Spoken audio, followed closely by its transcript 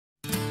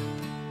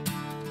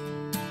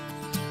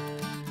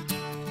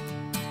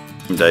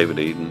I'm David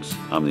Edens.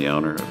 I'm the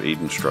owner of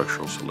Eden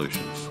Structural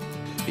Solutions.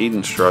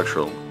 Eden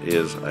Structural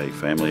is a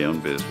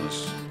family-owned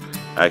business.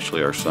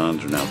 Actually, our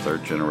sons are now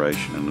third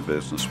generation in the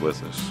business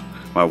with us.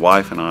 My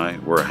wife and I,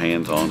 we're a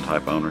hands-on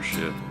type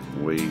ownership.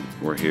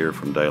 We're here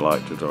from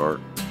daylight to dark.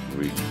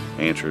 We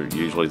answer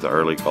usually the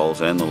early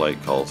calls and the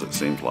late calls, it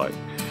seems like.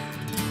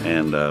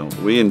 And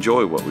we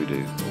enjoy what we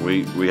do.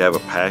 We have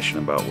a passion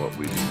about what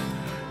we do.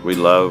 We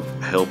love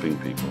helping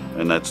people,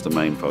 and that's the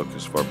main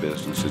focus of our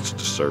business. It's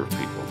to serve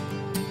people.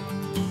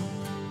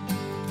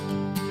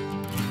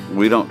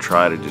 We don't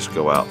try to just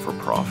go out for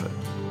profit.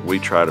 We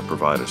try to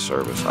provide a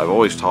service. I've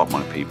always taught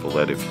my people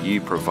that if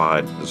you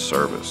provide the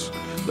service,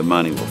 the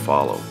money will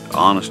follow.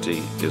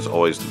 Honesty is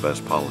always the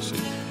best policy.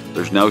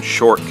 There's no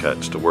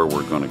shortcuts to where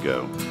we're going to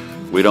go.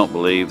 We don't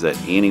believe that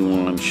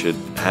anyone should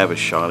have a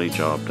shoddy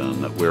job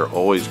done, that we're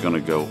always going to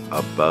go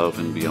above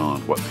and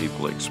beyond what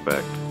people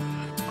expect.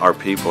 Our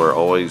people are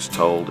always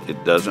told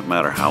it doesn't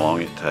matter how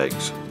long it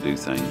takes, do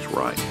things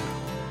right.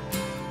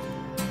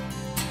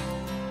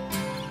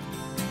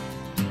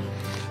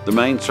 The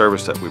main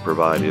service that we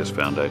provide is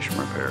foundation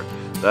repair.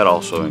 That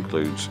also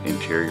includes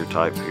interior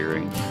type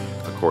piering,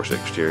 of course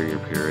exterior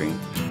piering.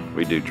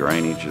 We do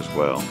drainage as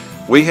well.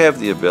 We have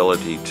the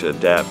ability to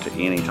adapt to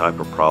any type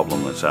of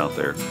problem that's out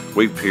there.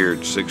 We've piered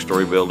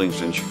 6-story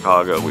buildings in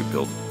Chicago.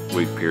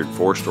 We've piered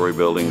 4-story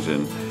buildings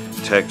in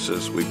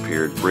Texas. We've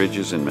piered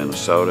bridges in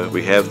Minnesota.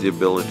 We have the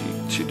ability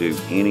to do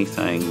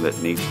anything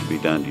that needs to be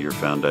done to your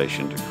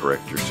foundation to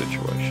correct your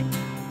situation.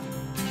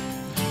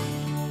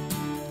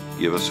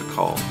 Give us a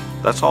call.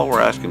 That's all we're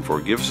asking for.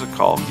 Give us a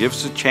call. Give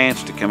us a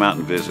chance to come out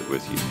and visit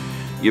with you.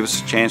 Give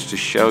us a chance to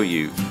show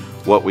you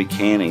what we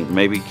can and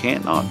maybe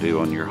can't not do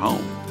on your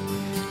home.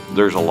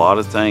 There's a lot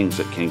of things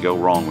that can go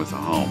wrong with a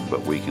home,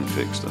 but we can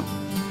fix them.